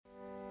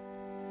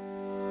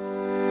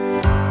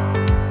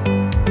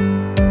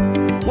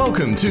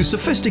Welcome to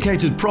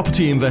Sophisticated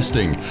Property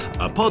Investing,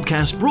 a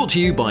podcast brought to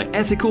you by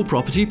Ethical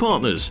Property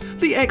Partners,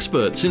 the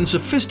experts in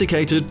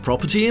sophisticated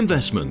property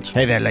investment.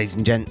 Hey there, ladies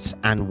and gents,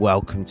 and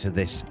welcome to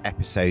this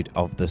episode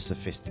of the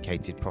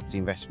Sophisticated Property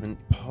Investment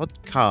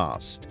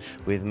Podcast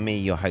with me,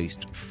 your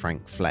host,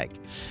 Frank Flegg.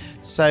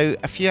 So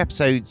a few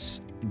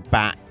episodes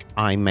back,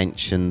 I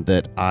mentioned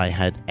that I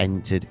had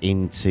entered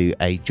into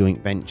a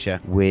joint venture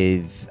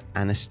with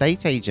an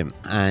estate agent,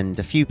 and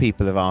a few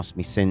people have asked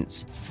me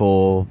since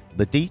for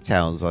the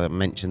details. I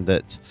mentioned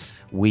that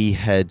we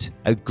had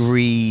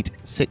agreed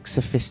 6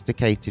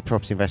 sophisticated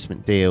property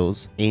investment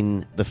deals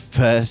in the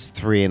first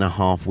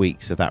 3.5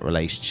 weeks of that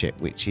relationship,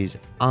 which is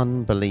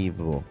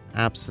unbelievable,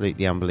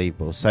 absolutely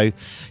unbelievable. So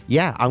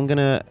yeah, I'm going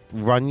to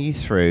run you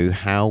through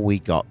how we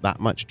got that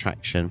much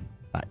traction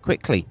that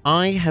quickly.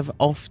 I have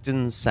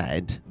often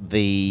said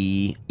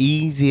the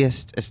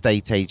easiest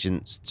estate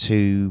agents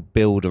to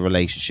build a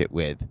relationship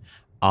with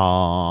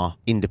are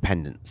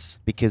independents,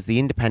 because the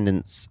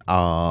independents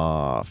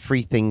are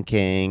free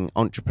thinking,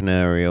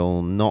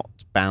 entrepreneurial, not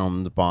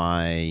bound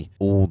by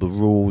all the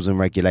rules and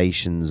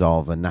regulations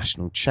of a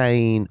national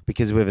chain.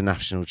 Because with a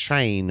national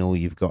chain, all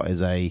you've got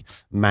is a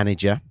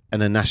manager,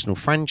 and a national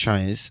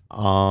franchise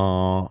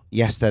are,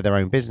 yes, they're their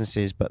own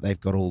businesses, but they've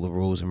got all the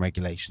rules and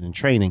regulation and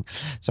training.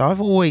 So I've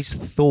always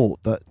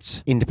thought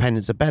that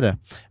independents are better.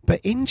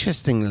 But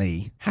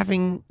interestingly,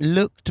 having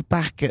looked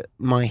back at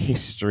my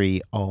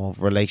history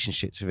of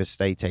relationships with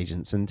estate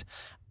agents, and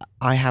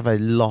I have a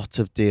lot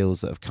of deals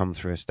that have come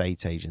through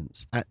estate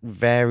agents at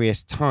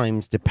various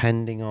times,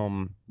 depending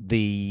on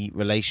the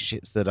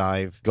relationships that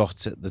I've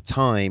got at the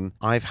time.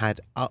 I've had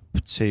up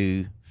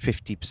to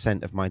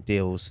 50% of my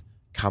deals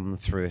come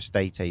through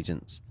estate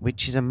agents,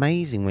 which is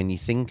amazing when you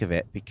think of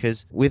it,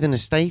 because with an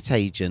estate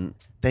agent,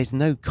 there's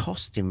no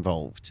cost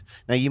involved.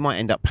 Now, you might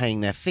end up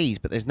paying their fees,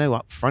 but there's no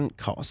upfront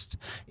cost.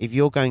 If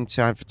you're going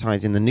to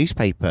advertise in the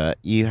newspaper,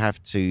 you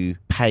have to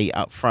pay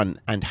upfront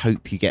and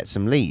hope you get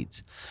some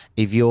leads.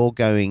 If you're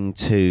going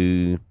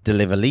to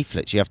deliver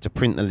leaflets, you have to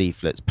print the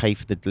leaflets, pay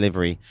for the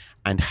delivery,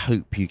 and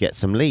hope you get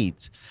some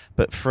leads.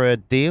 But for a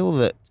deal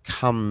that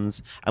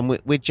comes, and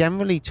we're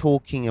generally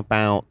talking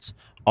about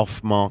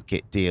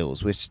off-market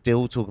deals. We're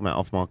still talking about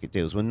off-market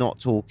deals. We're not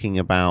talking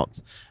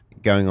about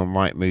going on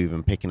Rightmove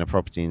and picking a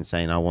property and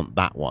saying, I want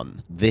that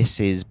one.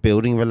 This is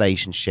building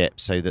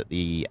relationships so that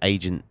the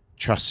agent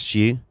trusts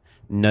you,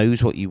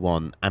 knows what you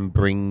want, and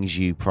brings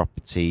you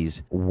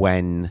properties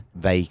when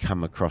they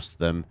come across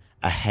them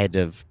ahead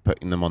of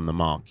putting them on the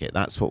market.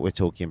 That's what we're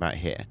talking about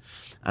here.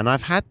 And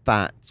I've had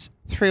that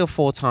 3 or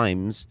 4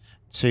 times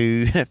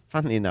to,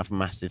 funnily enough,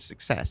 massive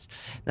success.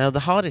 Now, the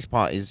hardest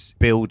part is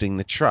building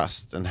the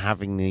trust and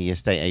having the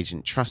estate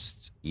agent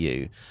trust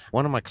you.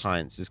 One of my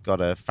clients has got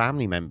a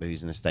family member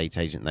who's an estate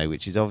agent, though,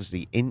 which is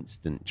obviously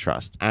instant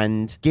trust.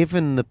 And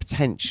given the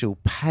potential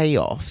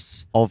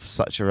payoffs of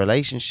such a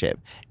relationship,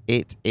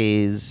 it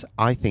is,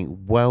 I think,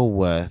 well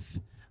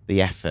worth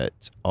the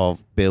effort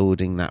of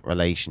building that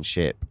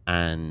relationship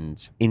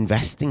and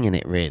investing in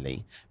it,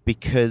 really.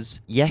 Because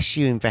yes,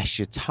 you invest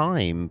your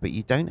time, but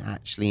you don't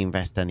actually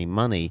invest any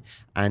money.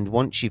 And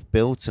once you've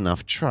built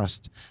enough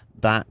trust,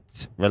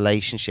 that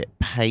relationship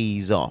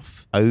pays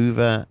off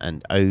over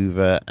and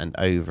over and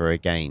over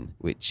again,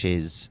 which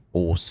is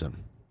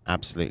awesome.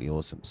 Absolutely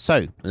awesome.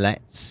 So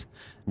let's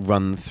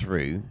run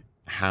through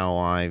how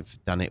I've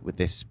done it with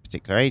this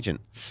particular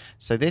agent.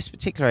 So this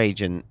particular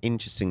agent,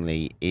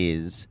 interestingly,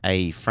 is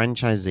a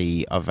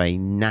franchisee of a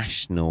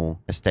national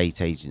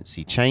estate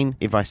agency chain.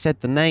 If I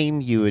said the name,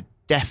 you would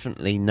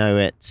definitely know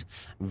it.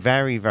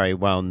 Very, very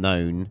well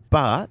known.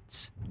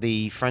 But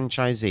the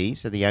franchisee,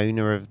 so the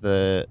owner of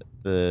the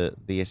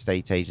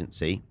estate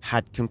agency,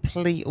 had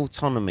complete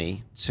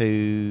autonomy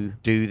to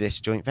do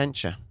this joint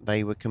venture.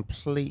 They were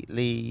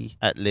completely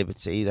at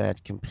liberty. They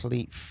had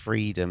complete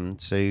freedom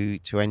to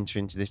enter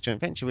into this joint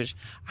venture, which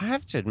I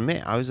have to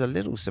admit I was a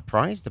little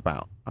surprised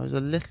about. I was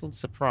a little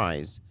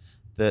surprised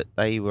that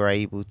they were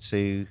able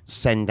to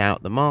send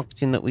out the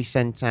marketing that we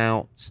sent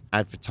out,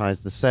 advertise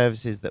the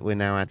services that we're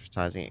now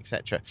advertising,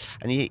 etc.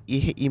 And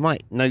you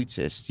might have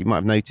noticed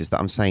that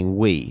I'm saying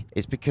we.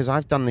 It's because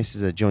I've done this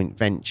as a joint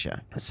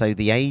venture. So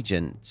the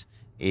agent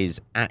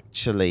is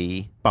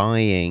actually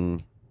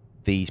buying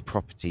these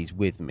properties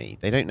with me.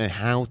 They don't know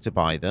how to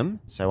buy them.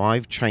 So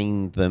I've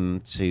trained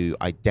them to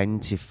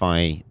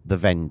identify the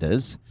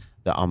vendors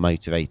that are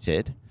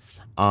motivated.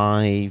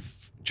 I've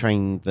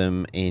trained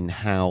them in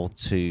how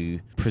to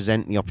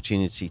present the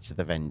opportunity to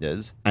the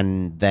vendors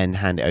and then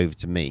hand it over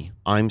to me.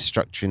 I'm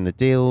structuring the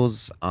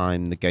deals.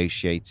 I'm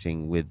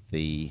negotiating with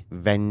the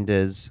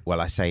vendors. Well,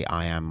 I say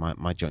I am.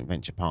 My joint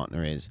venture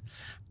partner is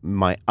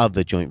my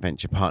other joint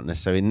venture partner.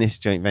 So in this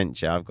joint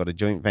venture, I've got a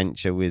joint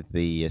venture with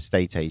the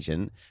estate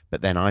agent,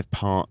 but then I've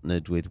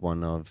partnered with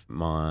one of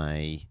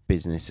my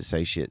business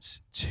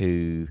associates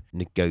to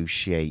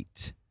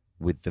negotiate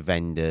with the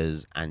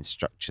vendors and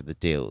structure the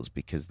deals,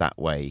 because that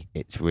way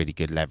it's really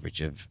good leverage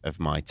of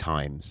my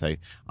time. So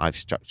I've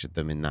structured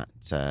them in that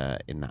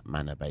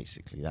manner,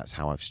 basically. That's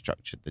how I've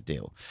structured the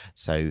deal.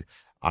 So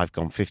I've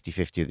gone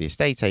 50-50 with the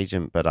estate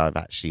agent, but I've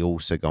actually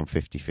also gone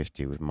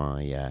 50-50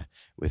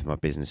 with my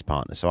business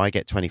partner. So I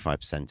get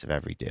 25% of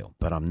every deal,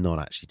 but I'm not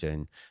actually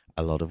doing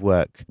a lot of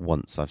work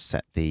once I've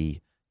set the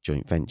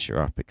joint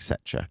venture up,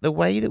 etc. The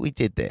way that we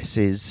did this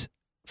is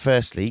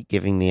firstly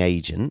giving the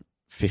agent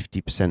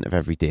 50% of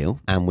every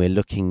deal, and we're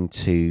looking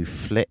to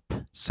flip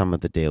some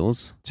of the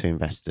deals to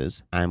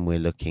investors, and we're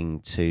looking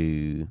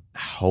to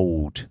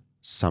hold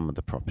some of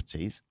the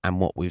properties.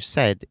 And what we've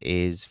said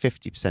is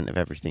 50% of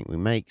everything we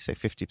make, so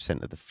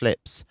 50% of the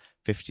flips,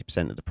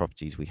 50% of the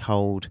properties we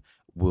hold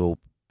will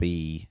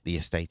be the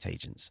estate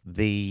agents.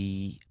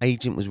 The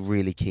agent was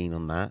really keen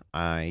on that.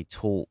 I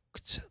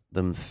talked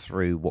them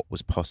through what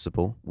was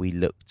possible. We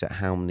looked at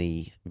how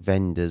many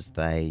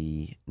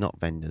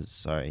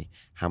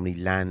how many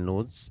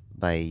landlords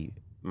they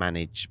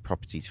manage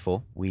properties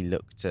for. We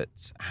looked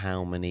at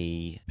how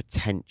many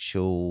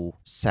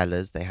potential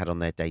sellers they had on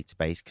their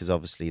database, because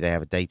obviously they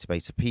have a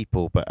database of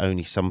people, but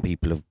only some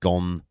people have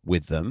gone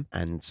with them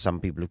and some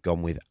people have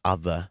gone with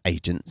other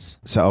agents.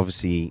 So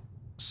obviously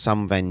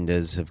some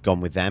vendors have gone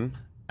with them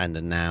and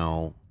are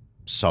now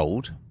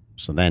sold,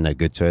 so they're no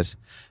good to us.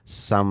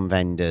 Some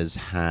vendors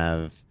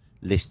have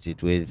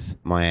listed with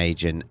my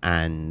agent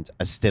and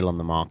are still on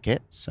the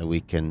market, so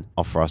we can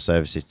offer our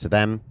services to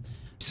them.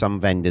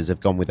 Some vendors have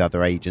gone with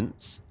other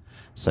agents,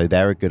 so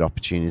they're a good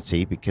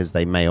opportunity because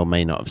they may or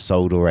may not have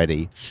sold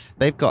already.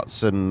 They've got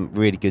some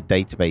really good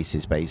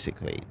databases,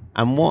 basically.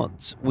 And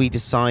what we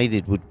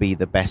decided would be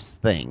the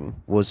best thing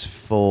was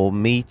for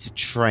me to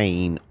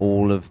train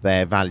all of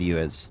their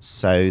valuers.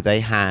 So they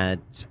had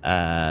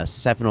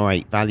 7 or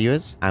 8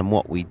 valuers. And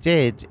what we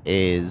did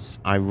is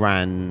I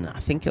ran,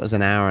 I think it was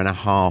an hour and a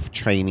half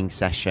training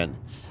session.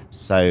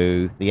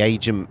 So the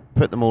agent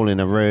put them all in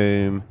a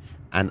room,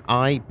 and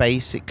I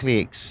basically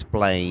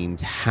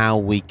explained how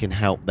we can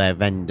help their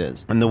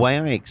vendors. And the way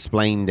I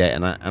explained it,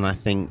 and I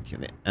think,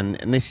 and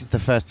this is the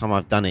first time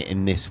I've done it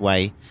in this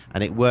way,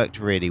 and it worked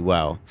really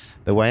well.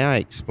 The way I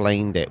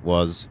explained it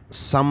was,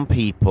 some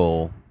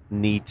people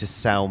need to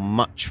sell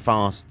much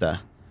faster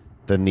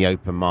than the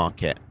open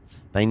market.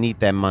 They need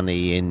their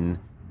money in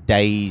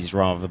days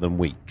rather than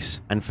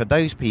weeks. And for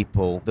those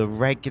people, the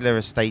regular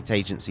estate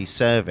agency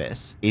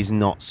service is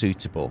not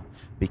suitable,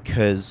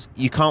 because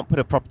you can't put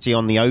a property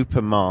on the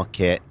open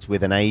market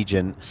with an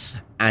agent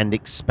and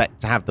expect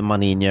to have the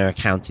money in your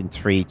account in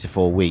 3 to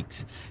 4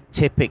 weeks.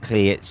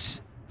 Typically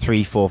it's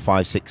 3, 4,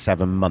 5, 6,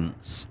 7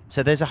 months.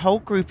 So there's a whole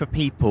group of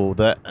people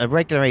that a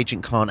regular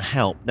agent can't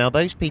help. Now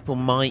those people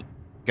might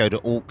go to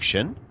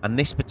auction, and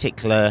this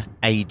particular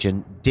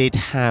agent did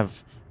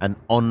have an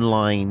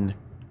online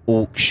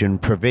auction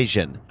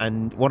provision.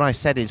 And what I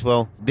said is,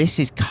 well, this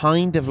is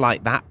kind of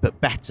like that,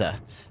 but better,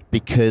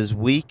 because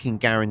we can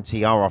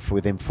guarantee our offer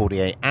within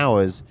 48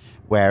 hours,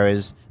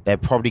 whereas they're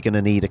probably going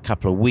to need a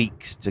couple of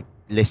weeks to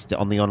list it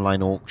on the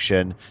online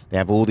auction. They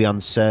have all the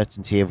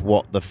uncertainty of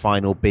what the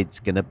final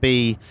bid's going to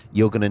be.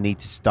 You're going to need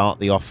to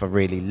start the offer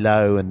really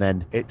low, and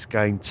then it's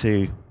going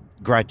to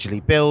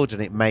gradually build,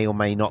 and it may or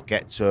may not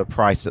get to a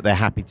price that they're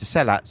happy to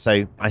sell at.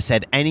 So I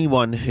said,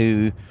 anyone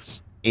who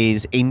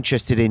is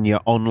interested in your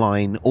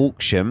online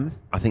auction,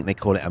 I think they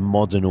call it a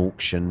modern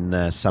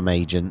auction, some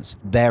agents,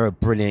 they're a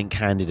brilliant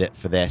candidate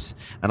for this.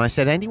 And I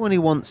said, anyone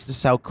who wants to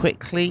sell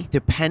quickly,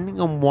 depending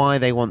on why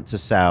they want to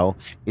sell,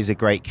 is a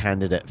great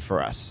candidate for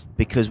us,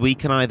 because we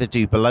can either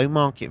do below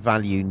market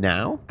value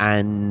now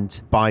and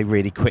buy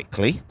really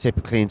quickly,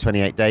 typically in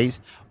 28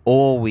 days,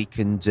 or we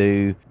can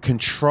do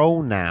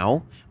control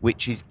now,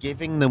 which is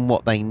giving them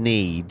what they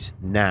need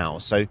now.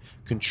 So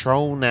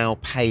control now,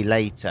 pay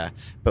later.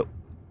 But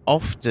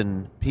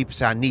often people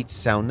say, I need to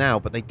sell now,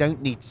 but they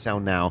don't need to sell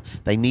now.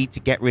 They need to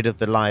get rid of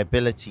the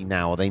liability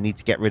now, or they need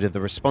to get rid of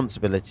the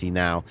responsibility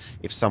now.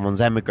 If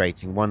someone's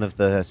emigrating, one of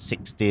the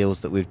 6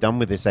 deals that we've done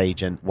with this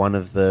agent, one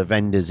of the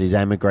vendors is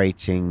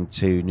emigrating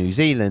to New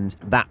Zealand.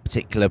 That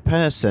particular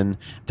person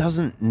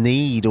doesn't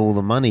need all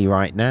the money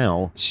right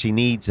now. She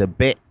needs a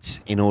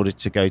bit in order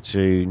to go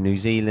to New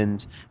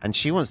Zealand, and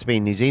she wants to be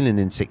in New Zealand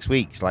in 6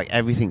 weeks. Like,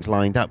 everything's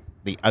lined up.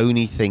 The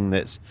only thing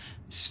that's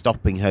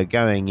stopping her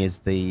going is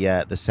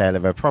the sale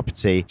of her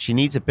property. She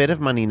needs a bit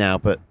of money now,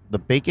 but the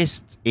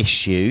biggest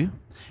issue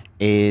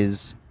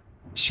is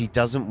she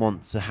doesn't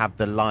want to have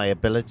the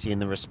liability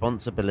and the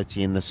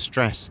responsibility and the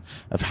stress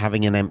of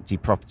having an empty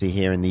property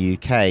here in the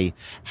UK,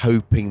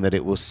 hoping that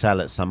it will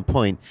sell at some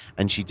point.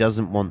 And she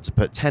doesn't want to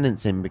put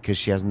tenants in because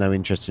she has no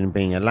interest in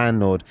being a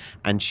landlord.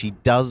 And she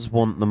does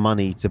want the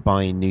money to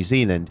buy in New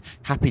Zealand.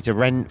 Happy to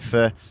rent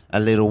for a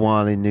little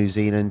while in New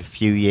Zealand, a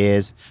few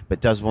years,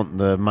 but does want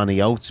the money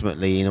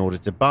ultimately in order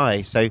to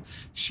buy. So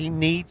she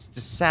needs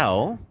to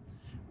sell,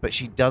 but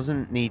she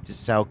doesn't need to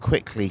sell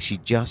quickly. She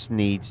just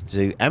needs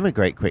to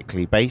emigrate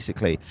quickly,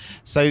 basically.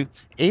 So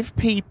if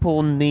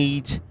people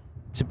need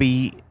to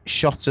be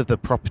shot of the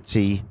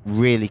property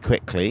really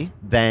quickly,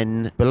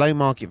 then below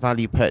market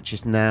value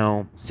purchase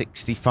now,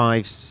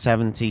 65,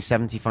 70,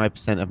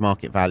 75% of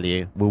market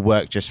value will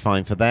work just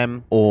fine for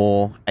them.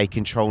 Or a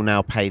control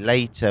now, pay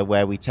later,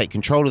 where we take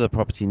control of the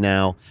property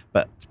now,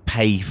 but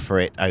pay for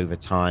it over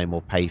time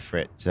or pay for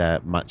it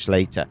much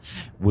later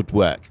would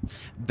work.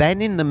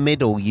 Then in the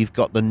middle, you've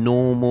got the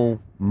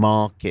normal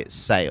market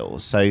sale.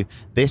 So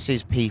this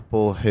is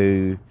people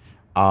who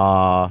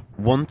are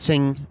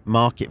wanting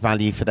market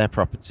value for their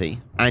property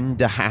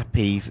and are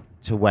happy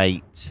to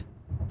wait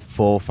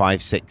 4,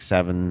 5, 6,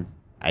 7,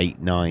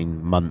 8,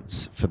 9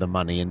 months for the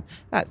money, and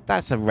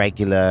that's a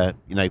regular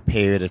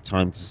period of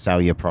time to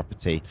sell your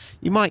property.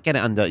 You might get it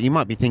under, you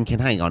might be thinking,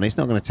 hang on, it's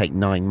not going to take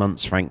 9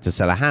 months, Frank, to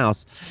sell a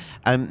house.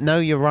 No,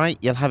 you're right,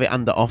 you'll have it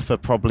under offer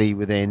probably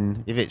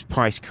within, if it's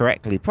priced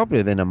correctly, probably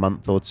within a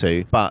month or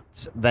two.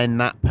 But then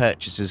that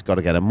purchaser's got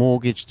to get a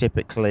mortgage.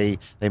 Typically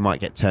they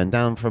might get turned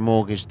down for a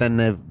mortgage, then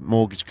the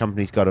mortgage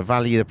company's got to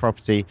value the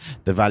property,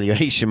 the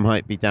valuation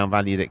might be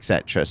downvalued,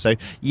 etc. So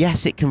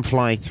yes, it can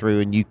fly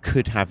through and you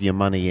could have your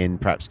money in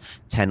perhaps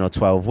 10 or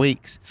 12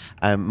 weeks.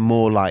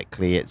 More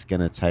likely it's going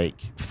to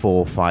take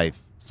 4,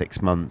 5,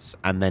 6 months,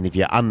 and then if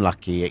you're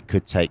unlucky it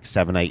could take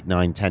 7, 8,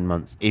 9, 10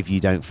 months if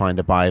you don't find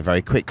a buyer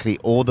very quickly,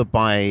 or the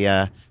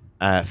buyer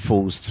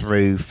falls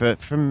through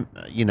from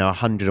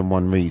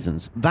 101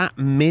 reasons. That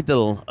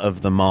middle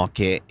of the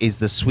market is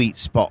the sweet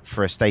spot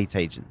for estate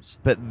agents.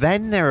 But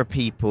then there are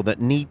people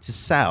that need to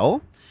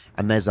sell,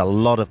 and there's a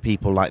lot of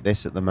people like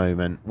this at the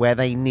moment, where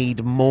they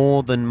need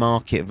more than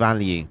market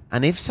value.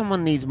 And if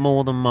someone needs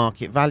more than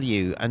market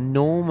value, a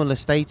normal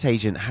estate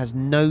agent has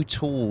no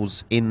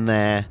tools in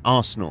their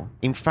arsenal.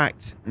 In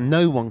fact,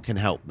 no one can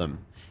help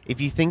them. If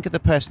you think of the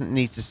person that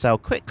needs to sell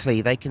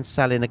quickly, they can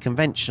sell in a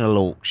conventional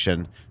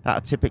auction.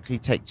 That'll typically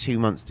take 2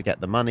 months to get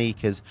the money,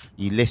 because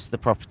you list the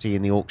property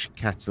in the auction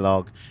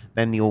catalogue,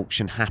 then the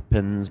auction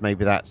happens,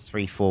 maybe that's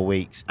 3, 4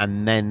 weeks,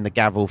 and then the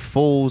gavel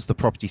falls, the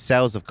property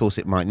sells. Of course,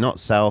 it might not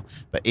sell,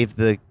 but if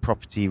the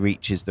property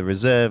reaches the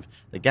reserve,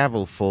 the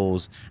gavel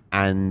falls,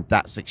 and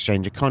that's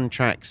exchange of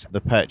contracts.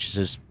 The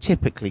purchaser's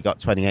typically got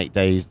 28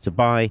 days to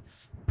buy,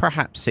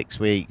 perhaps 6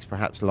 weeks,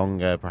 perhaps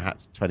longer,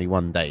 perhaps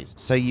 21 days.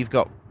 So you've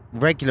got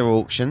regular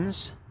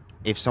auctions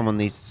if someone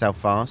needs to sell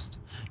fast.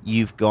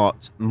 You've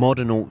got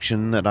modern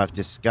auction that I've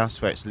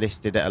discussed, where it's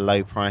listed at a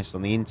low price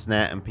on the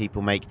internet and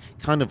people make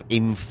kind of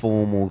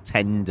informal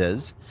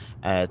tenders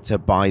to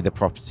buy the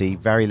property.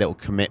 Very little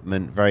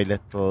commitment, very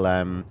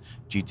little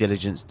due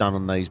diligence done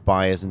on those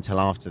buyers until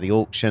after the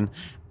auction,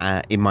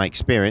 in my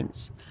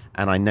experience.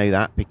 And I know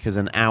that because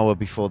an hour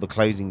before the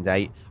closing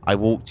date, I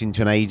walked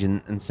into an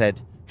agent and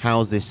said,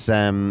 how's this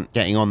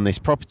getting on this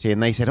property?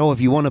 And they said, oh,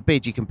 if you want to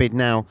bid, you can bid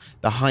now.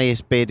 The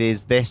highest bid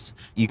is this.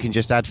 You can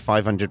just add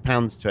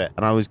 £500 to it.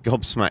 And I was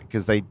gobsmacked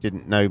because they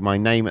didn't know my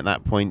name at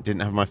that point,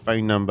 didn't have my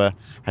phone number,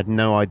 had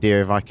no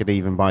idea if I could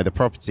even buy the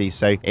property.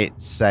 So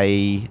it's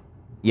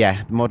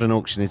modern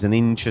auction is an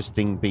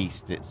interesting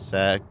beast. It's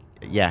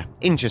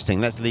interesting.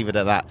 Let's leave it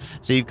at that.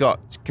 So you've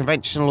got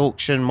conventional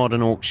auction,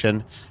 modern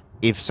auction,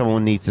 if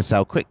someone needs to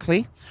sell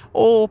quickly,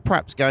 or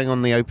perhaps going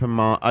on the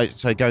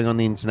going on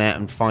the internet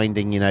and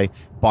finding,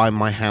 buy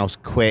my house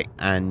quick,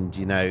 and,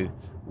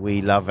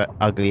 we love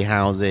ugly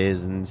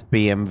houses, and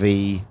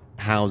BMV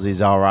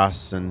houses are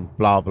us, and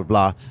blah, blah,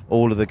 blah.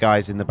 All of the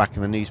guys in the back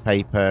of the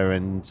newspaper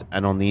and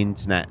on the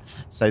internet.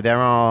 So there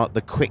are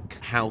the quick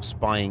house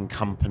buying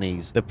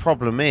companies. The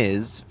problem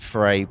is,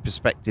 for a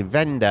prospective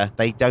vendor,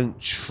 they don't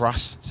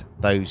trust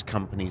those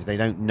companies. They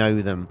don't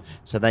know them.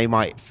 So they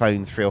might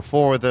phone 3 or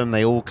 4 of them.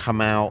 They all come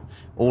out.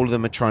 All of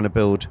them are trying to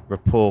build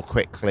rapport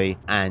quickly,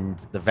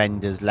 and the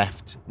vendor's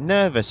left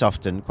nervous,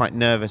 often quite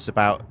nervous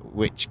about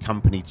which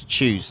company to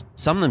choose.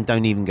 Some of them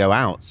don't even go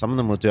out. Some of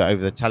them will do it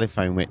over the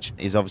telephone, which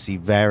is obviously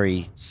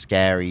very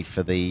scary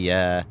for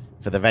the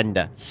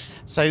vendor.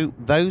 So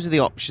those are the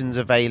options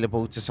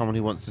available to someone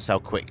who wants to sell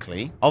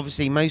quickly.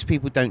 Obviously, most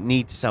people don't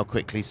need to sell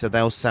quickly, so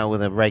they'll sell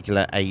with a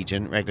regular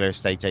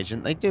estate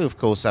agent. They do, of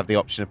course, have the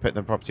option of putting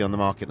the property on the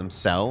market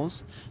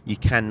themselves. You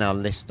can now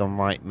list on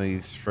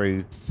Rightmove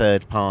through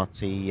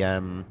third-party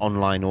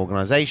online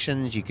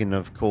organisations. You can,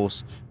 of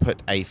course,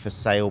 put a for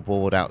sale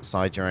board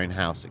outside your own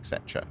house,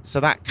 etc. So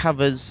that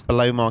covers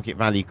below market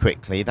value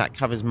quickly. That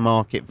covers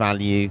market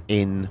value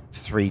in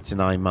 3 to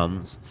 9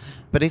 months.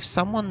 But if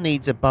someone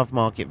needs above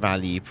market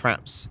value,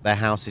 perhaps their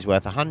house is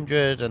worth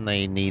 100 and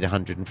they need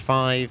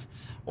 105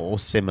 or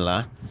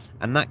similar,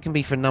 and that can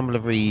be for a number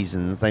of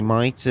reasons. They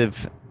might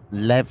have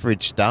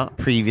leveraged up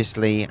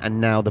previously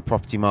and now the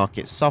property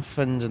market's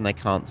softened and they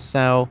can't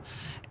sell.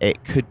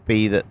 It could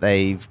be that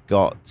they've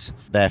got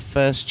their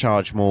first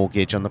charge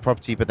mortgage on the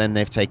property, but then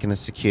they've taken a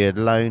secured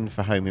loan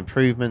for home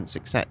improvements,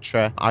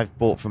 etc. I've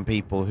bought from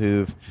people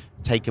who've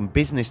taken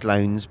business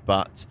loans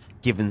but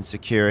given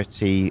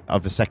security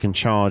of a second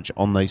charge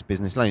on those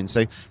business loans.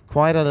 So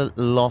quite a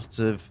lot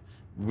of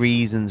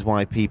reasons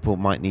why people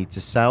might need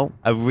to sell.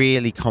 A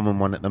really common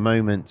one at the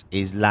moment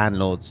is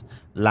landlords.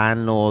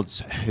 Landlords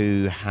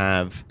who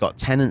have got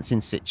tenants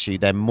in situ,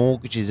 their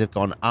mortgages have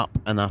gone up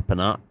and up and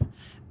up,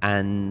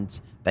 and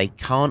they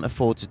can't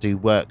afford to do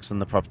works on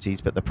the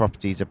properties, but the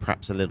properties are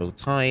perhaps a little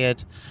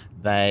tired.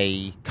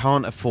 They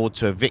can't afford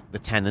to evict the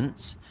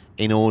tenants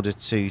in order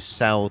to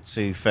sell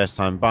to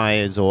first-time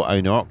buyers or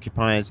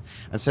owner-occupiers.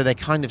 And so they're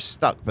kind of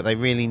stuck, but they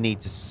really need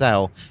to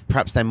sell.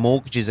 Perhaps their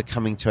mortgages are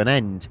coming to an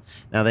end.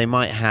 Now, they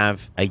might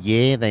have a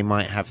year, they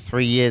might have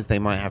 3 years, they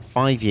might have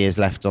 5 years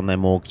left on their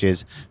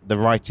mortgages. The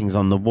writing's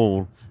on the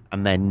wall,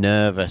 and they're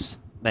nervous.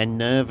 They're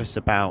nervous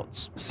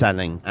about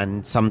selling,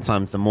 and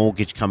sometimes the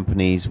mortgage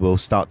companies will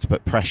start to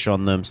put pressure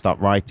on them, start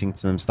writing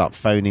to them, start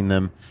phoning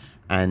them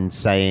and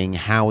saying,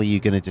 how are you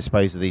going to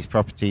dispose of these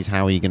properties?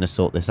 How are you going to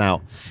sort this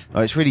out?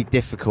 Well, it's really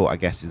difficult, I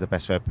guess, is the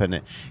best way of putting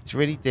it. It's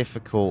really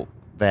difficult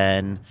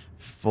then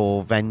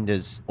for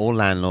vendors or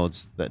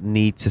landlords that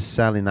need to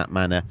sell in that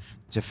manner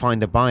to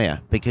find a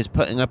buyer, because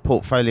putting a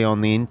portfolio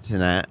on the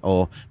internet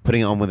or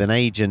putting it on with an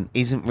agent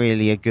isn't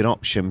really a good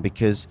option,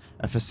 because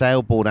a for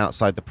sale board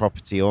outside the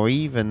property or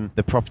even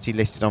the property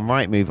listed on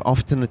Rightmove,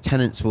 often the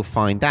tenants will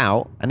find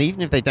out. And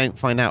even if they don't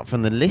find out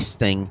from the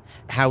listing,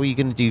 how are you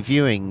going to do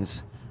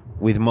viewings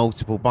with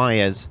multiple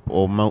buyers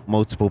or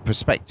multiple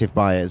prospective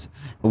buyers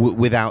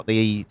without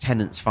the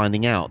tenants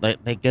finding out?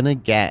 They're going to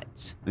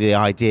get the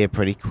idea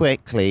pretty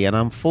quickly. And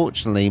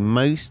unfortunately,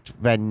 most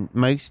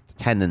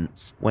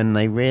tenants, when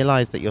they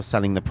realize that you're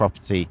selling the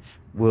property,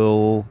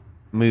 will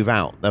move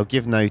out. They'll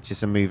give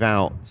notice and move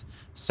out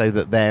so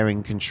that they're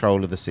in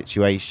control of the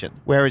situation.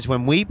 Whereas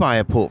when we buy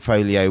a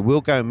portfolio, we'll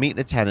go and meet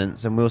the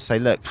tenants and we'll say,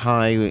 look,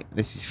 hi,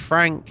 this is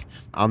Frank.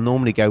 I'll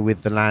normally go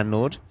with the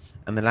landlord.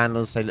 And the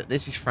landlord will say, look,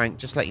 this is Frank.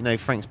 Just let you know,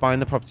 Frank's buying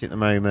the property at the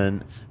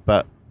moment,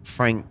 but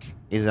Frank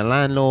is a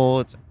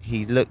landlord.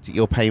 He's looked at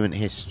your payment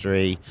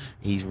history.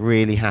 He's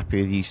really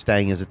happy with you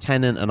staying as a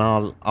tenant. And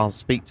I'll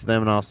speak to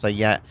them and I'll say,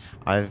 yeah,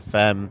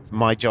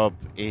 my job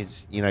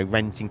is,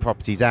 renting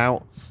properties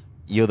out.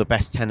 You're the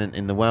best tenant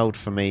in the world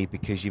for me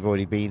because you've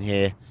already been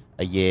here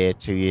a year,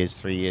 2 years,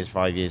 3 years,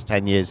 5 years,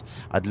 10 years.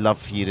 I'd love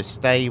for you to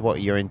stay. What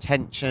are your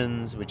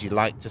intentions? Would you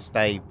like to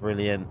stay?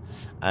 Brilliant.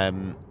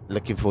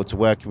 Looking forward to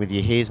working with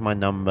you. Here's my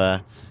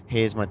number.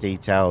 Here's my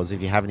details.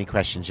 If you have any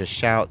questions, just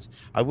shout.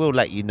 I will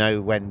let you know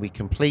when we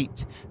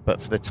complete,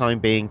 but for the time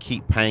being,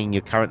 keep paying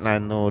your current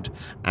landlord,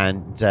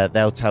 and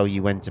they'll tell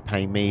you when to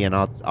pay me, and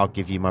I'll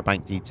give you my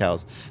bank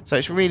details. So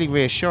it's really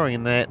reassuring,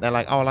 and they're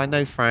like, oh, well, I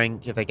know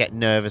Frank. If they get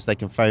nervous, they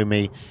can phone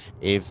me.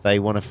 If they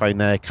want to phone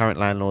their current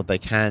landlord, they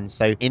can.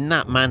 So in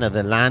that manner,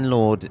 the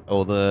landlord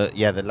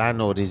the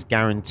landlord is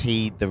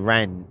guaranteed the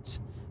rent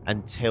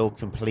until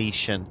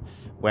completion,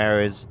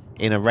 whereas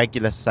in a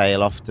regular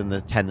sale, often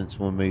the tenants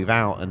will move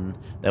out and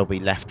they'll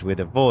be left with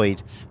a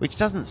void, which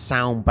doesn't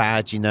sound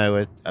bad,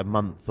 a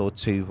month or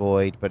two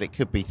void, but it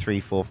could be 3,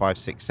 4, 5,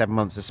 6, 7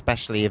 months,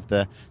 especially if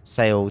the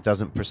sale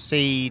doesn't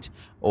proceed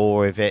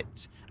or if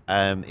it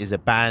is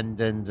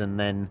abandoned and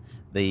then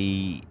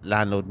the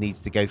landlord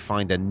needs to go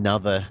find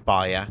another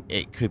buyer.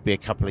 It could be a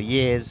couple of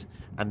years.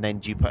 And then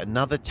do you put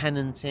another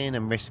tenant in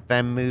and risk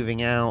them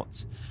moving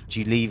out?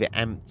 Do you leave it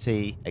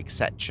empty,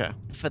 etc.?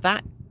 For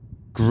that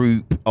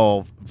group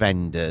of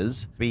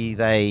vendors, be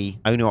they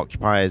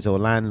owner-occupiers or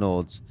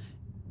landlords,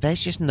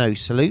 there's just no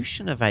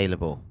solution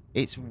available.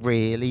 It's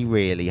really,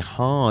 really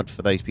hard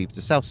for those people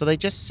to sell. So they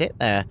just sit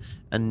there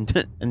and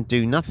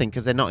do nothing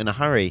because they're not in a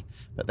hurry,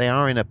 but they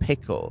are in a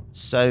pickle.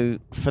 So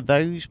for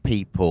those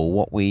people,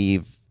 what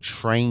we've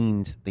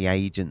trained the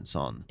agents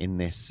on in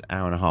this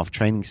hour-and-a-half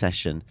training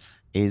session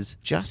is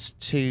just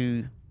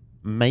to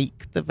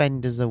make the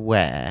vendors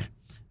aware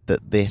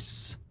that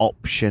this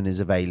option is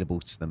available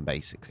to them,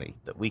 basically,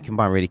 that we can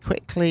buy really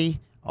quickly,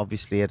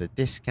 obviously at a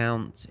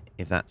discount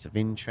if that's of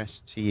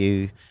interest to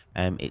you.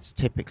 It's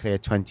typically a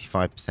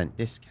 25%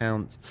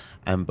 discount,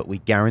 but we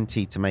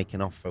guarantee to make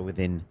an offer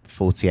within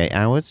 48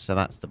 hours. So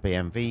that's the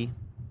BMV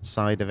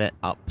side of it.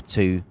 Up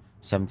to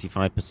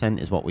 75%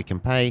 is what we can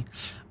pay,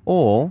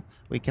 or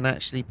we can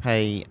actually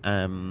pay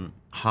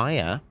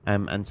higher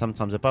and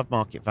sometimes above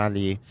market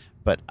value,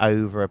 but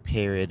over a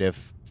period of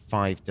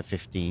 5 to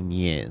 15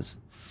 years.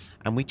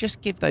 And we just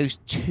give those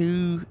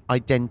two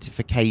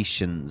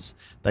identifications,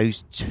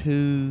 those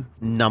two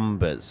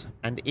numbers.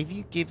 And if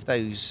you give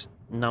those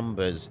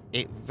numbers,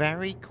 it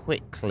very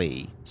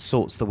quickly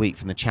sorts the wheat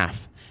from the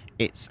chaff.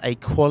 It's a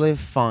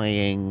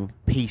qualifying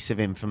piece of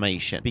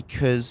information,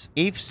 because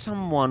if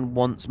someone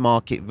wants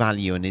market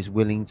value and is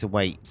willing to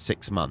wait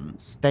 6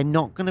 months, they're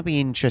not going to be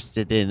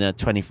interested in a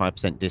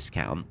 25%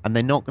 discount, and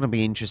they're not going to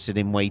be interested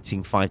in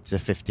waiting 5 to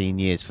 15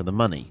 years for the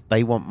money.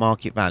 They want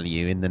market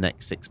value in the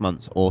next 6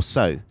 months or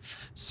so.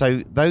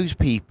 So those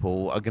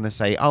people are going to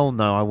say, oh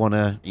no, I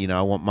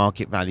want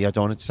market value. I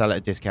don't want to sell at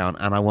a discount,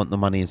 and I want the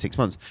money in 6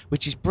 months,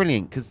 which is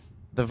brilliant because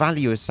the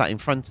valuer is sat in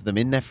front of them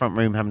in their front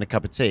room having a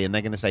cup of tea, and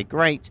they're going to say,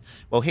 great,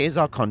 well, here's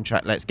our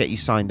contract. Let's get you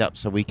signed up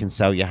so we can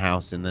sell your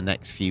house in the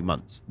next few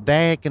months.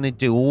 They're going to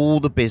do all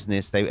the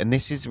business. And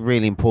this is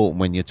really important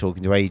when you're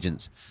talking to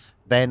agents.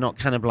 They're not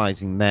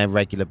cannibalizing their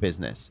regular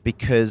business,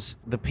 because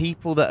the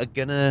people that are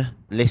going to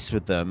list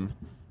with them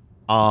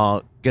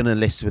are going to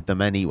list with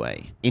them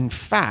anyway. In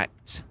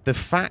fact, the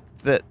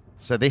fact that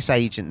So this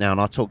agent now, and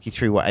I'll talk you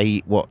through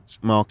what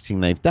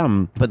marketing they've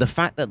done, but the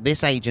fact that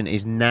this agent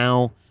is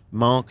now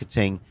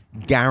marketing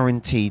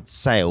guaranteed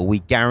sale, we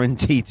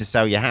guarantee to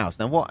sell your house.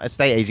 Now, what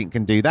estate agent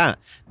can do that?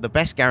 The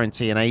best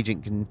guarantee an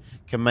agent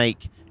can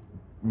make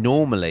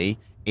normally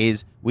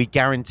is we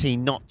guarantee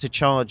not to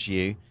charge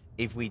you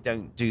if we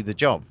don't do the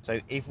job. So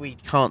if we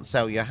can't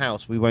sell your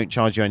house, we won't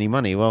charge you any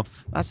money. Well,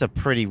 that's a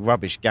pretty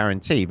rubbish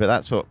guarantee, but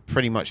that's what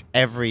pretty much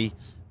every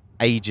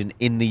agent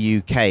in the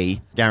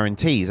UK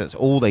guarantees. That's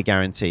all they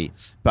guarantee.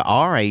 But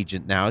our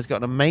agent now has got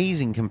an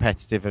amazing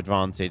competitive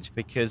advantage,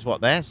 because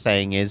what they're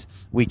saying is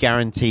we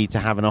guarantee to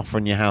have an offer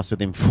on your house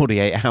within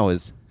 48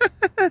 hours.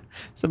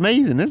 It's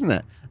amazing, isn't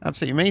it?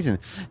 Absolutely amazing.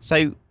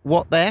 So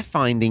what they're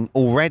finding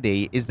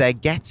already is they're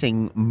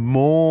getting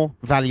more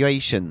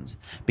valuations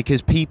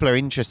because people are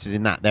interested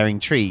in that. They're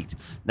intrigued.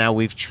 Now,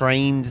 we've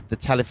trained the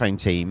telephone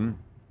team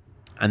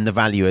and the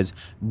valuers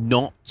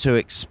not to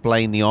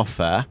explain the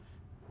offer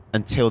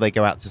until they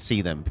go out to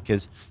see them,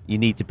 because you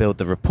need to build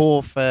the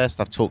rapport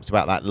first. I've talked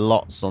about that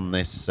lots on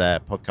this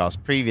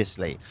podcast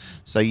previously.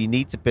 So you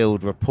need to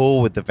build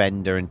rapport with the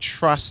vendor and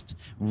trust,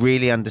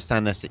 really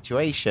understand their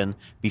situation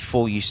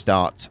before you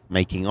start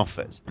making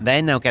offers.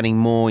 They're now getting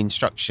more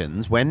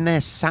instructions when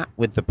they're sat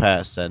with the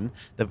person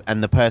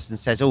and the person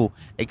says,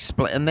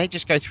 explain, and they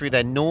just go through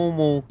their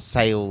normal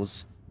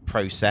sales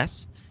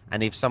process.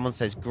 And if someone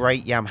says,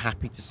 great, yeah, I'm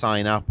happy to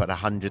sign up at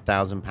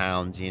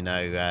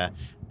 £100,000,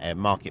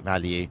 market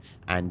value,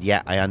 and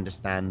yeah, I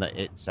understand that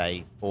it's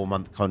a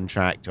 4-month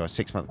contract or a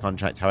 6-month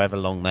contract, however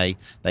long they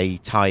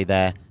tie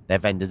their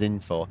vendors in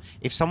for.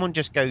 If someone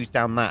just goes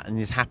down that and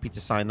is happy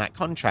to sign that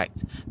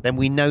contract, then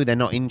we know they're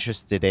not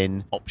interested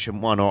in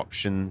option 1 or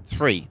option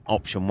 3.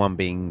 Option 1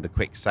 being the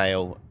quick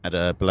sale at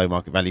a below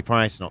market value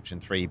price, and option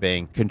 3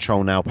 being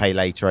control now, pay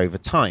later over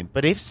time.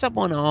 But if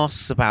someone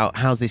asks about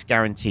how's this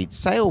guaranteed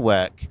sale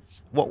work,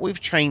 what we've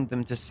trained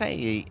them to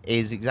say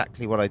is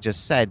exactly what I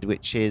just said,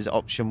 which is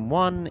option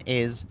 1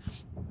 is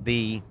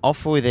the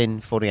offer within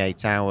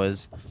 48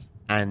 hours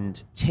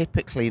and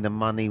typically the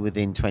money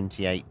within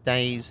 28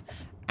 days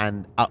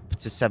and up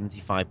to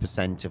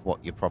 75% of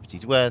what your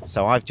property's worth.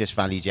 So I've just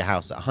valued your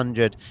house at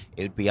 100,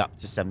 it would be up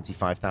to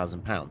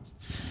 £75,000.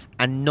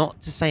 And not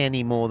to say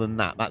any more than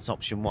that. That's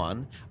option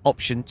 1.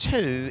 Option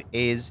 2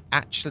 is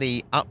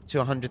actually up to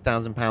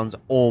 £100,000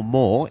 or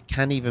more. It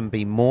can even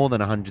be more than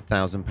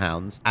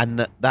 £100,000,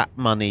 and that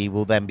money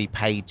will then be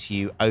paid to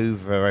you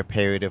over a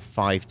period of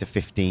 5 to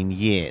 15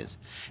 years.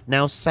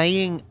 Now,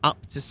 saying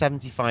up to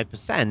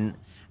 75%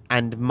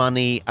 and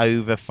money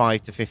over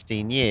 5 to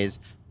 15 years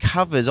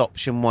covers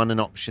option 1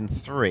 and option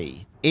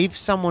 3. If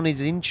someone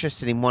is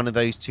interested in one of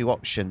those two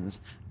options,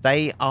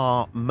 they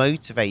are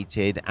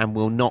motivated and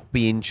will not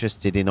be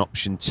interested in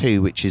option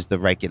 2, which is the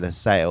regular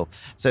sale.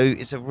 So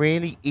it's a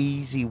really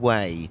easy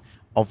way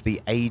of the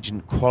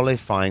agent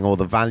qualifying, or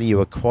the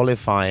valuer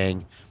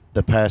qualifying,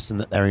 the person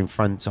that they're in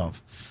front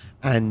of.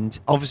 And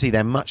obviously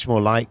they're much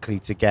more likely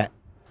to get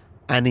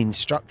an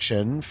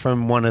instruction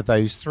from one of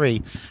those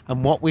 3.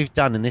 And what we've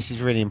done, and this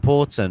is really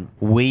important,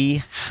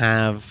 we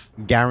have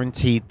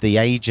guaranteed the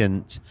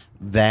agent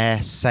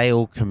their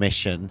sale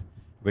commission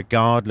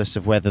regardless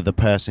of whether the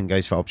person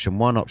goes for option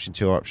 1, option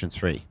 2 or option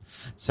 3.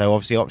 So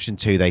obviously option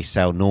 2 they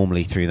sell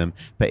normally through them,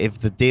 but if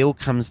the deal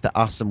comes to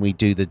us and we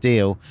do the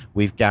deal,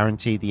 we've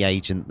guaranteed the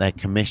agent their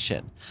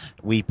commission.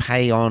 We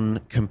pay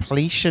on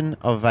completion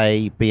of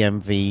a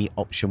BMV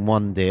option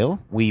 1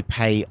 deal. We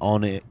pay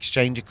on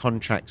exchange of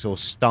contracts or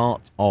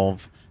start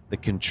of the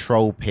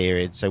control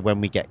period. So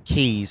when we get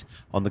keys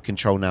on the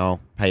control now,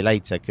 pay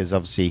later, because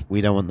obviously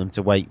we don't want them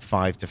to wait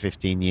 5 to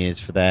 15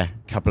 years for their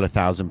couple of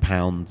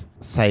 £1,000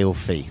 sale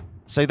fee.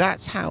 So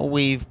that's how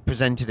we've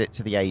presented it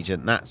to the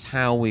agent. That's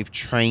how we've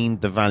trained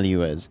the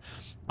valuers.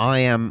 I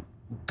am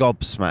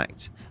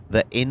gobsmacked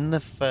that in the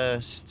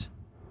first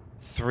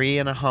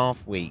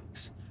 3.5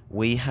 weeks,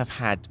 we have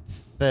had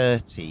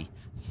 30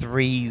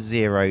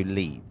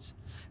 leads.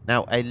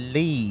 Now, a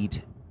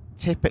lead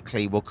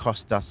typically will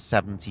cost us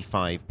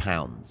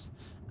 £75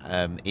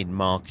 in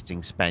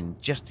marketing spend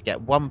just to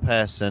get one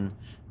person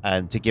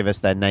to give us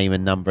their name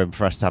and number and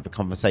for us to have a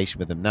conversation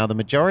with them. Now, the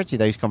majority of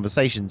those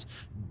conversations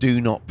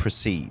do not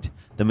proceed.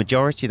 The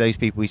majority of those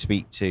people we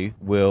speak to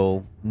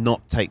will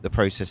not take the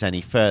process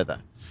any further.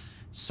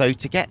 So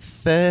to get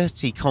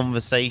 30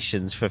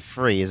 conversations for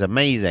free is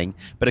amazing.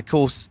 But of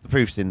course, the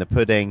proof's in the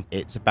pudding.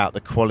 It's about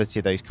the quality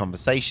of those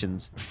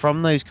conversations.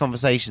 From those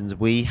conversations,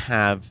 we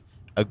have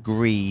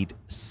agreed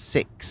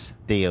 6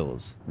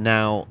 deals.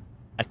 Now,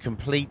 a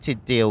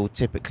completed deal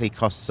typically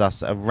costs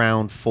us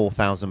around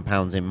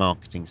 £4,000 in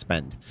marketing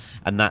spend,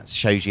 and that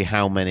shows you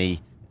how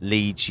many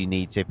leads you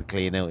need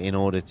typically in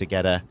order to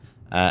get a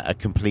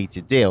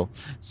completed deal.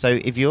 So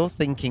if you're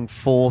thinking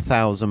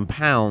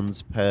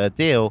 £4,000 per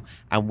deal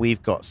and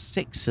we've got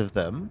 6 of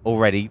them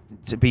already,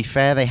 to be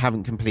fair, they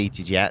haven't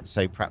completed yet,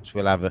 so perhaps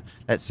we'll have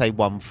let's say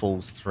one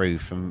falls through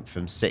from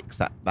 6,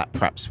 that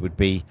perhaps would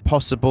be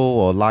possible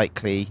or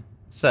likely.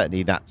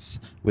 Certainly that's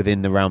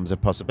within the realms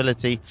of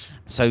possibility.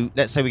 So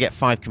let's say we get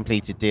 5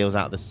 completed deals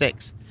out of the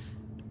 6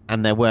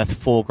 and they're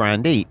worth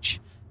 £4,000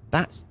 each.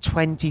 That's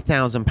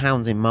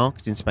 £20,000 in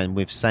marketing spend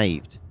we've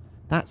saved.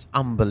 That's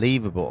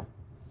unbelievable.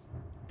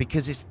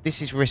 Because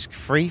this is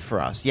risk-free for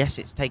us. Yes,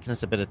 it's taken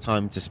us a bit of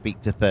time to speak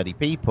to 30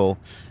 people.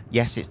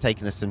 Yes, it's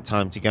taken us some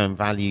time to go and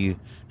value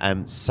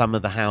some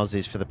of the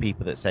houses for the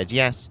people that said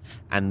yes,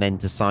 and then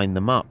to sign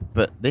them up.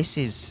 But this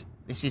is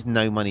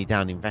no money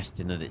down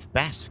investing at its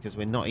best, because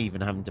we're not even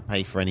having to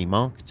pay for any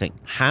marketing.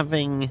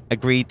 Having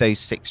agreed those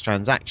 6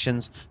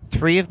 transactions,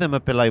 3 of them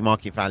are below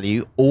market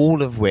value,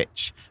 all of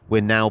which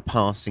we're now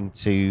passing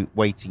to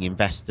waiting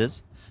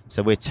investors.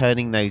 So we're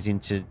turning those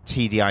into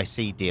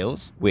TDIC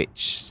deals,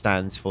 which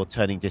stands for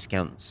turning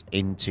discounts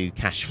into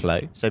cash flow.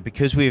 So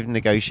because we've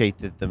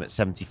negotiated them at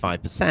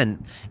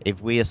 75%,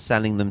 if we are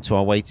selling them to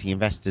our waiting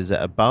investors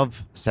at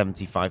above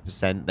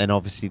 75%, then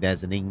obviously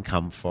there's an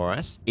income for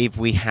us. If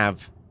we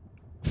have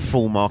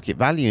full market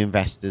value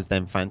investors,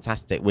 then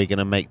fantastic, we're going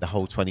to make the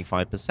whole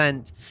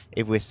 25%.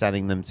 If we're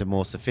selling them to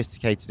more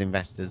sophisticated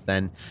investors,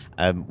 then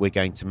we're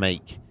going to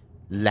make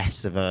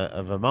less of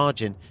a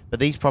margin.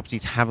 But these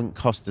properties haven't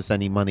cost us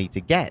any money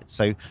to get,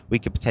 so we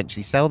could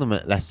potentially sell them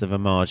at less of a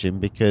margin,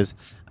 because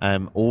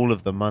all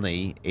of the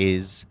money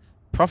is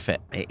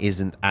profit. It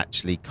isn't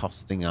actually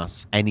costing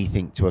us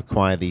anything to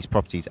acquire these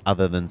properties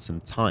other than some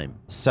time.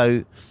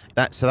 So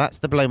that's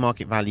the below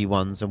market value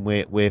ones, and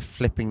we're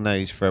flipping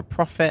those for a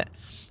profit.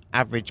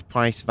 Average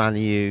price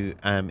value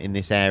in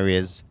this area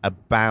is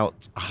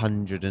about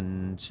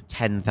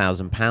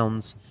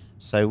 £110,000.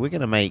 So we're going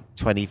to make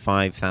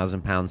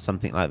 £25,000,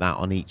 something like that,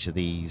 on each of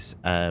these.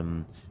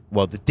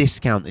 Well, the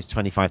discount is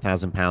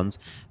 £25,000.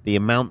 The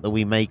amount that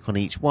we make on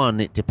each one,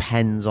 it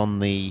depends on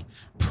the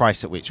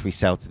price at which we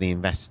sell to the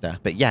investor.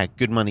 But yeah,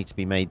 good money to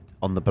be made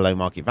on the below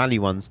market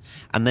value ones.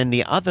 And then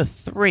the other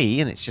 3,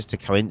 and it's just a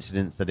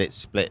coincidence that it's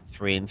split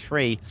 3 and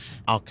 3,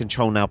 are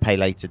control now, pay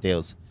later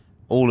deals,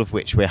 all of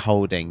which we're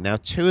holding. Now,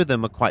 2 of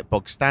them are quite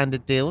bog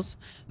standard deals,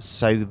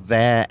 so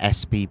their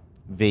SPV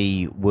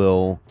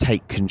will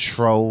take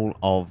control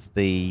of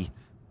the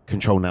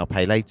control now,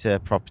 pay later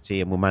property,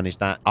 and we'll manage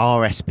that.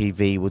 Our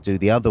SPV will do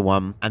the other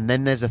one. And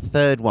then there's a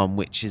third one,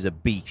 which is a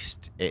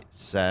beast.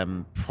 It's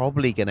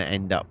probably going to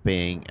end up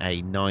being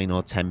a 9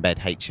 or 10 bed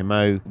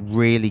HMO,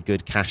 really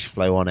good cash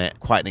flow on it,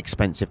 quite an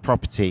expensive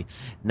property.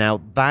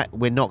 Now, that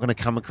we're not going to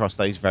come across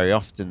those very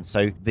often.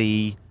 So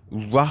the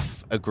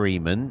rough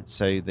agreement,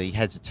 so the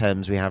heads of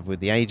terms we have with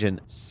the agent,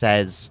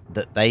 says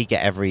that they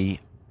get every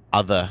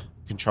other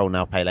control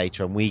now, pay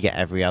later, and we get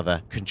every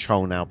other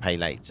control now, pay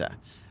later.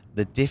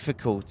 The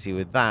difficulty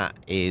with that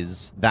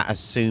is that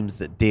assumes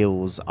that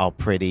deals are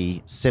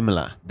pretty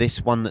similar.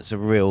 This one that's a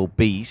real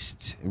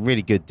beast,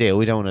 really good deal,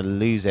 we don't want to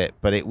lose it,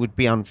 but it would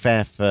be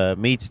unfair for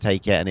me to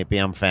take it, and it'd be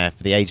unfair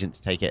for the agent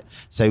to take it.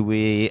 So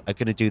we are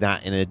going to do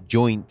that in a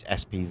joint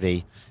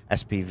SPV.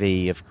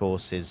 SPV, of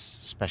course, is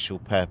special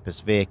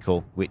purpose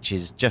vehicle, which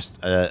is just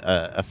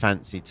a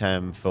fancy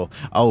term for,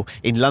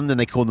 in London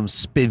they call them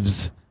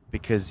SPIVs,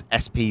 because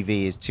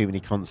SPV is too many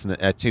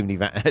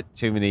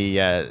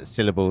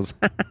syllables.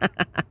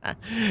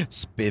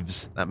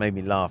 Spivs. That made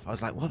me laugh. I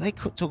was like, well, they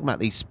talking about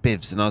these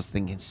spivs, and I was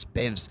thinking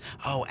spivs.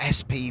 Oh,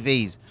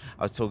 SPVs.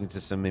 I was talking to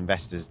some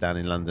investors down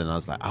in London. And I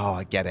was like, oh,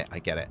 I get it.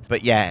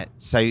 But yeah,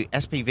 so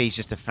SPV is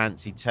just a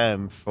fancy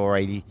term for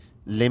a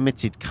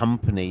limited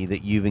company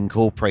that you've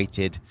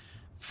incorporated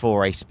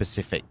for a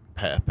specific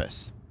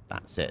purpose.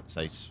 That's it.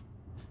 So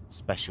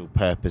special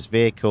purpose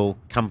vehicle,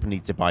 company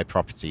to buy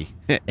property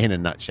in a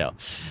nutshell.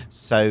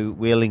 So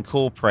we'll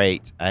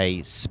incorporate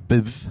a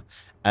SPIV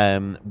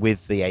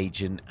with the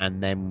agent,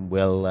 and then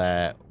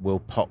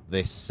we'll pop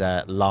this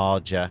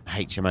larger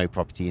HMO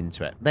property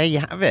into it. There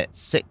you have it.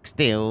 6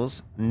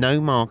 deals, no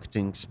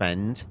marketing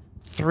spend,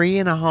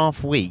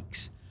 3.5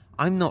 weeks.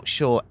 I'm not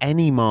sure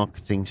any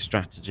marketing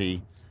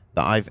strategy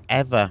that I've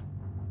ever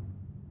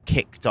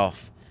kicked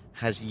off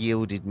has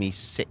yielded me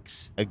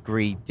 6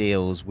 agreed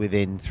deals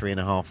within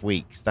 3.5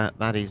 weeks.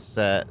 That is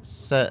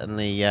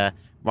certainly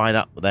right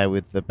up there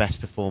with the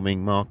best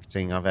performing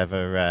marketing I've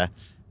ever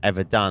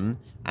done.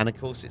 And of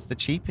course, it's the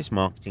cheapest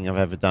marketing I've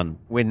ever done.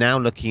 We're now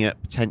looking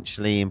at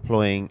potentially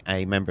employing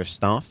a member of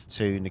staff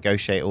to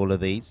negotiate all of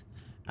these,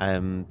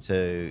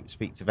 to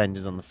speak to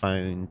vendors on the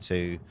phone,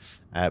 to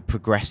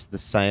progress the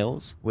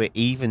sales. We're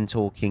even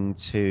talking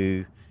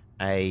to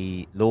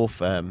a law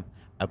firm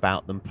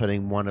about them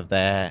putting one of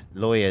their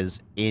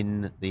lawyers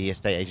in the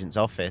estate agent's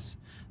office,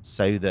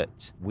 so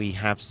that we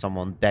have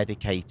someone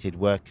dedicated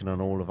working on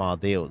all of our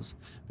deals.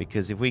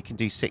 Because if we can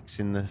do 6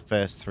 in the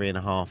first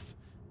 3.5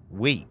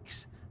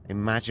 weeks,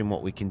 imagine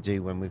what we can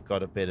do when we've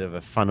got a bit of a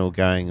funnel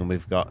going and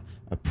we've got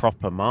a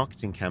proper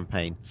marketing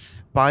campaign.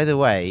 By the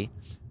way,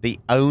 the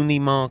only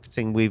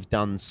marketing we've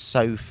done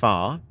so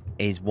far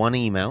is one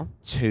email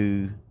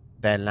to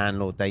their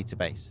landlord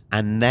database.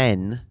 And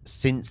then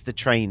since the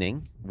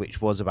training,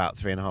 which was about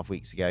 3.5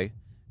 weeks ago,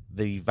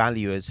 the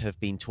valuers have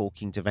been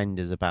talking to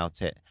vendors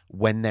about it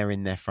when they're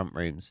in their front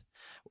rooms.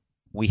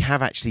 we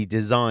have actually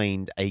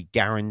designed a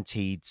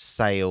guaranteed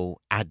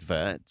sale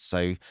advert.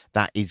 So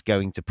that is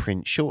going to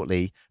print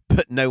shortly,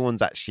 but no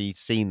one's actually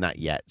seen that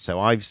yet. So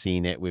I've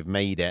seen it. We've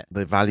made it.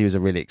 The valuers are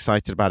really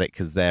excited about it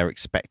because they're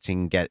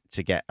expecting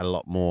to get a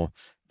lot more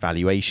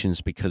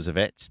valuations because of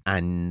it,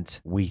 and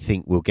we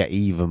think we'll get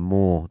even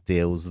more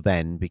deals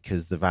then,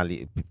 because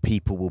the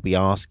people will be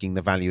asking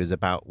the valuers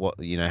about what,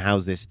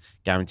 how's this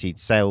guaranteed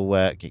sale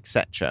work,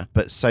 etc.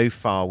 But so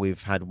far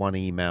we've had one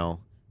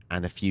email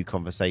and a few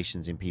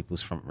conversations in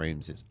people's front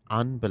rooms. It's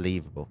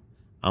unbelievable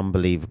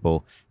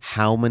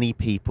how many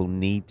people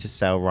need to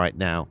sell right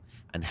now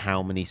and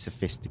how many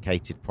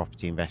sophisticated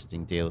property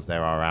investing deals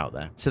there are out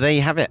there. So there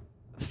you have it.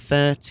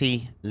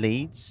 30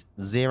 leads,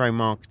 0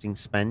 marketing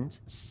spend,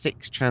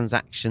 6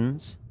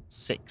 transactions,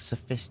 6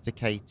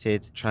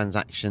 sophisticated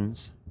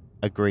transactions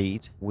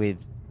agreed with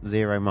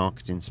 0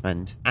 marketing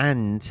spend,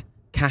 and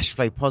cash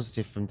flow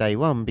positive from day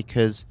one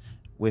because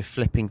we're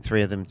flipping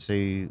 3 of them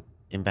to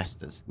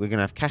investors. We're going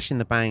to have cash in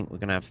the bank. We're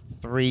going to have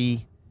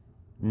 3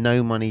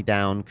 no money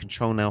down,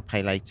 control now,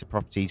 pay later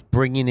properties,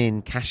 bringing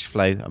in cash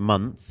flow a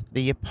month.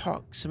 The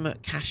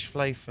approximate cash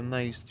flow from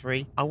those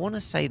 3, I want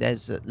to say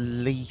there's at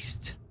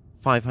least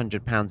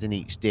 £500 in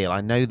each deal.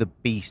 I know the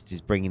Beast is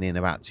bringing in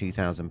about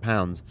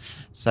 £2,000.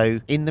 So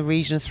in the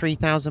region of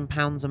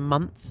 £3,000 a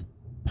month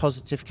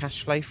positive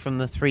cash flow from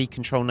the 3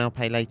 control now,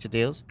 pay later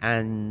deals.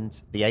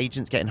 And the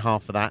agent's getting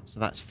half of that. So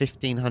that's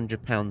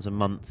 £1,500 a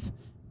month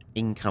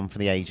income for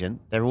the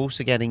agent. They're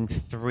also getting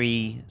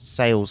 3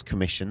 sales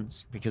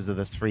commissions because of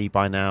the 3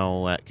 buy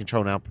now,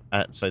 control now,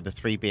 the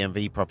 3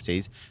 BMV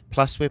properties.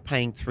 Plus we're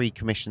paying 3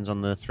 commissions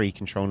on the 3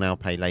 control now,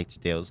 pay later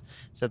deals.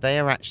 So they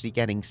are actually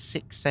getting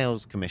 6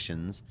 sales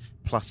commissions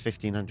plus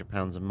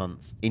 £1,500 a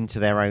month into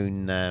their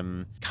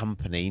own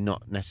company,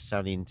 not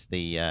necessarily into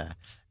the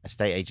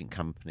estate agent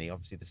company.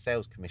 Obviously the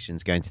sales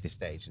commission's going to the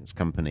estate agent's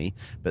company,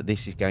 but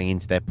this is going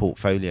into their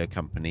portfolio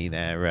company,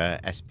 their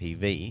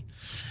SPV.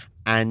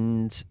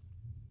 And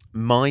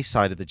my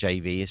side of the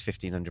JV is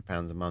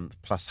 £1,500 a month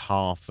plus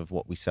half of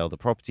what we sell the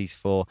properties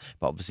for.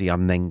 But obviously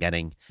I'm then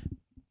getting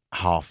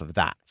half of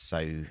that.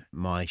 So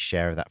my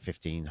share of that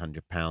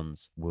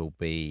 £1,500 will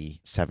be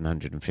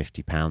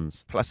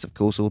 £750. Plus, of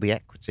course, all the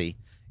equity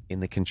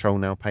in the control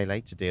now, pay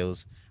later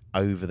deals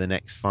over the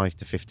next 5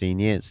 to 15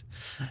 years.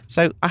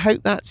 So I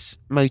hope that's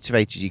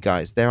motivated you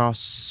guys. There are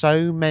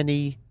so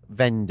many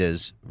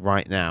vendors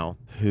right now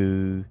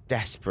who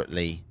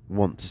desperately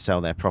want to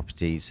sell their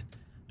properties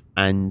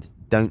and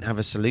don't have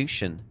a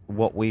solution.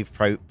 What we've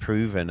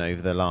proven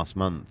over the last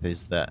month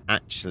is that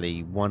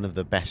actually one of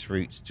the best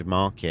routes to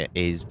market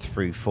is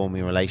through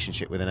forming a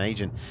relationship with an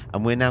agent,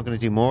 and we're now going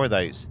to do more of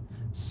those.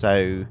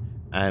 So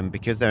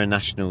because they're a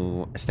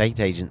national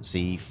estate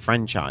agency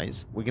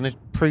franchise, we're going to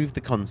prove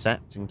the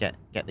concept and get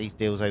these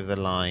deals over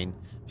the line,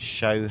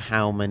 show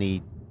how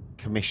many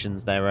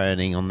commissions they're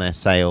earning on their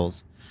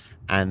sales,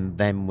 and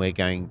then we're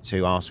going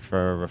to ask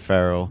for a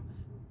referral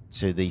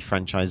to the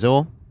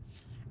franchisor.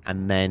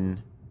 And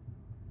then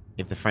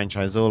if the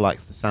franchisor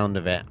likes the sound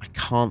of it, I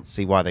can't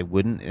see why they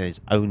wouldn't.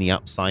 There's only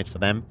upside for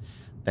them.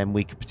 Then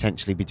we could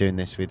potentially be doing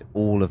this with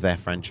all of their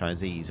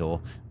franchisees, or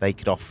they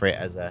could offer it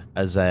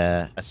as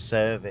a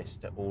service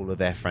to all of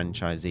their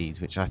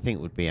franchisees, which I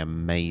think would be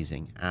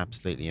amazing,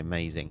 absolutely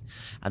amazing.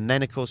 And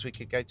then, of course, we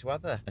could go to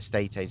other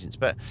estate agents.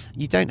 But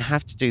you don't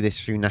have to do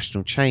this through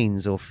national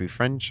chains or through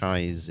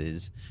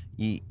franchises.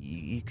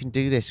 You can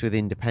do this with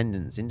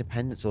independents.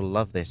 Independents will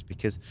love this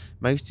because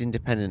most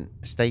independent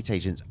estate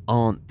agents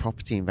aren't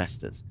property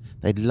investors.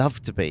 They'd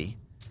love to be,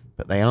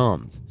 but they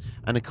aren't.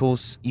 And of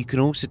course, you can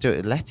also do it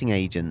with letting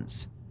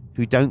agents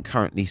who don't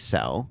currently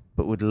sell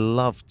but would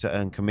love to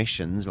earn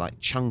commissions, like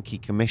chunky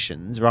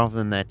commissions, rather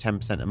than their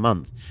 10% a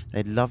month.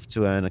 They'd love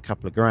to earn a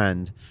couple of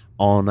grand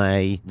on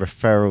a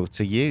referral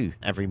to you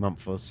every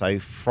month or so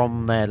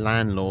from their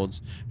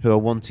landlords who are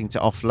wanting to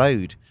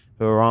offload,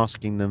 who are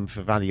asking them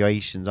for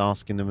valuations,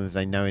 asking them if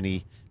they know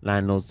any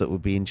landlords that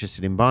would be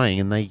interested in buying.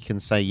 And they can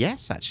say,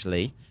 yes,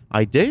 actually,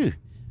 I do.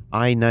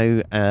 I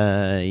know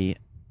a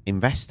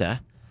investor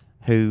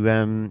who,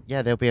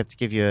 they'll be able to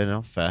give you an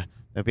offer.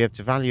 They'll be able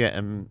to value it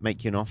and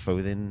make you an offer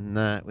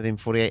within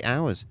 48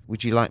 hours.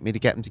 Would you like me to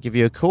get them to give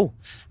you a call?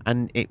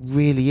 And it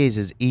really is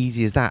as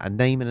easy as that. A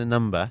name and a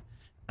number,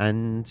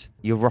 and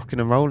you're rocking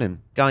and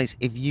rolling. Guys,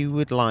 if you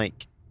would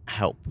like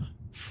help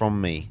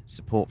from me,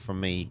 support from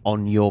me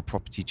on your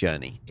property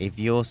journey, if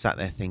you're sat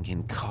there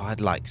thinking, God,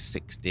 I'd like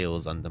 6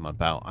 deals under my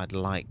belt, I'd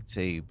like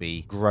to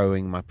be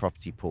growing my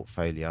property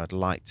portfolio, I'd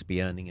like to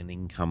be earning an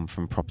income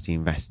from property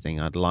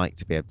investing, I'd like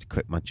to be able to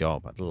quit my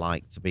job, I'd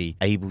like to be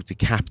able to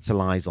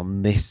capitalize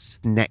on this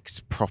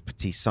next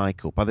property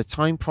cycle. By the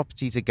time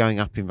properties are going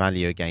up in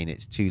value again,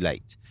 it's too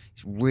late.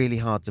 It's really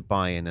hard to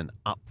buy in an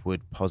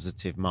upward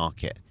positive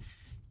market.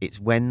 It's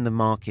when the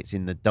market's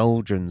in the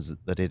doldrums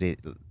that it is,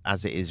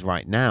 as it is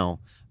right now,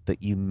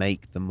 that you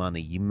make the money.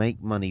 You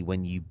make money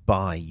when you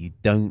buy. You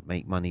don't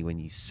make money when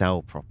you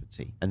sell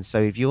property. And so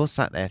if you're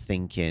sat there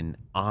thinking,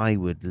 I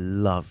would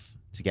love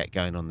to get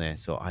going on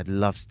this, or I'd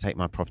love to take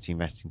my property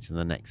investing to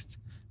the next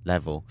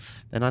level,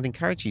 then I'd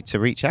encourage you to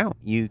reach out.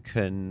 You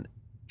can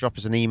drop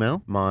us an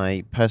email.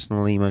 My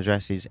personal email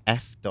address is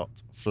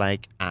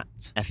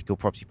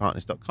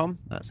f.flegg@ethicalpropertypartners.com.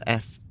 That's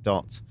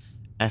f.flegg,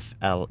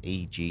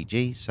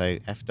 so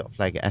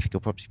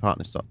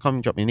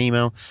f.flegg@ethicalpropertypartners.com. Drop me an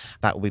email.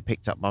 That will be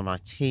picked up by my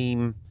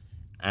team,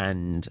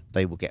 and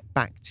they will get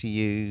back to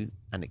you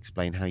and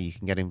explain how you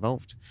can get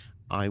involved.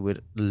 I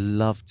would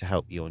love to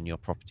help you on your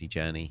property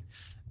journey.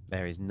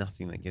 There is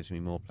nothing that gives me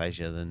more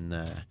pleasure than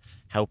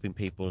helping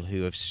people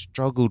who have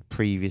struggled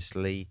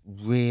previously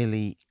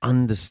really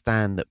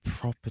understand that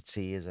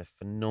property is a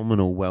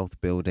phenomenal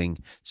wealth building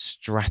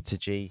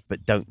strategy,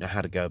 but don't know how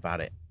to go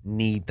about it.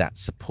 Need that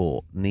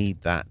support,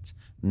 need that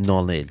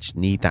knowledge,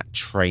 need that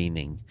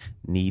training,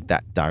 need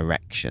that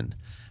direction.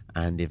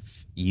 And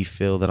if you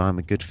feel that I'm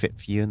a good fit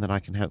for you and that I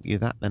can help you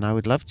with that, then I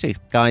would love to.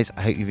 Guys,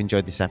 I hope you've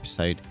enjoyed this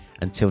episode.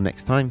 Until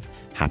next time,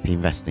 happy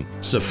investing.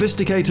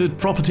 Sophisticated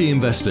Property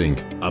Investing,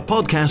 a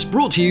podcast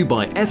brought to you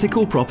by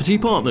Ethical Property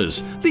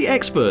Partners, the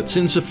experts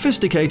in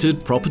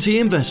sophisticated property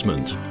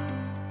investment.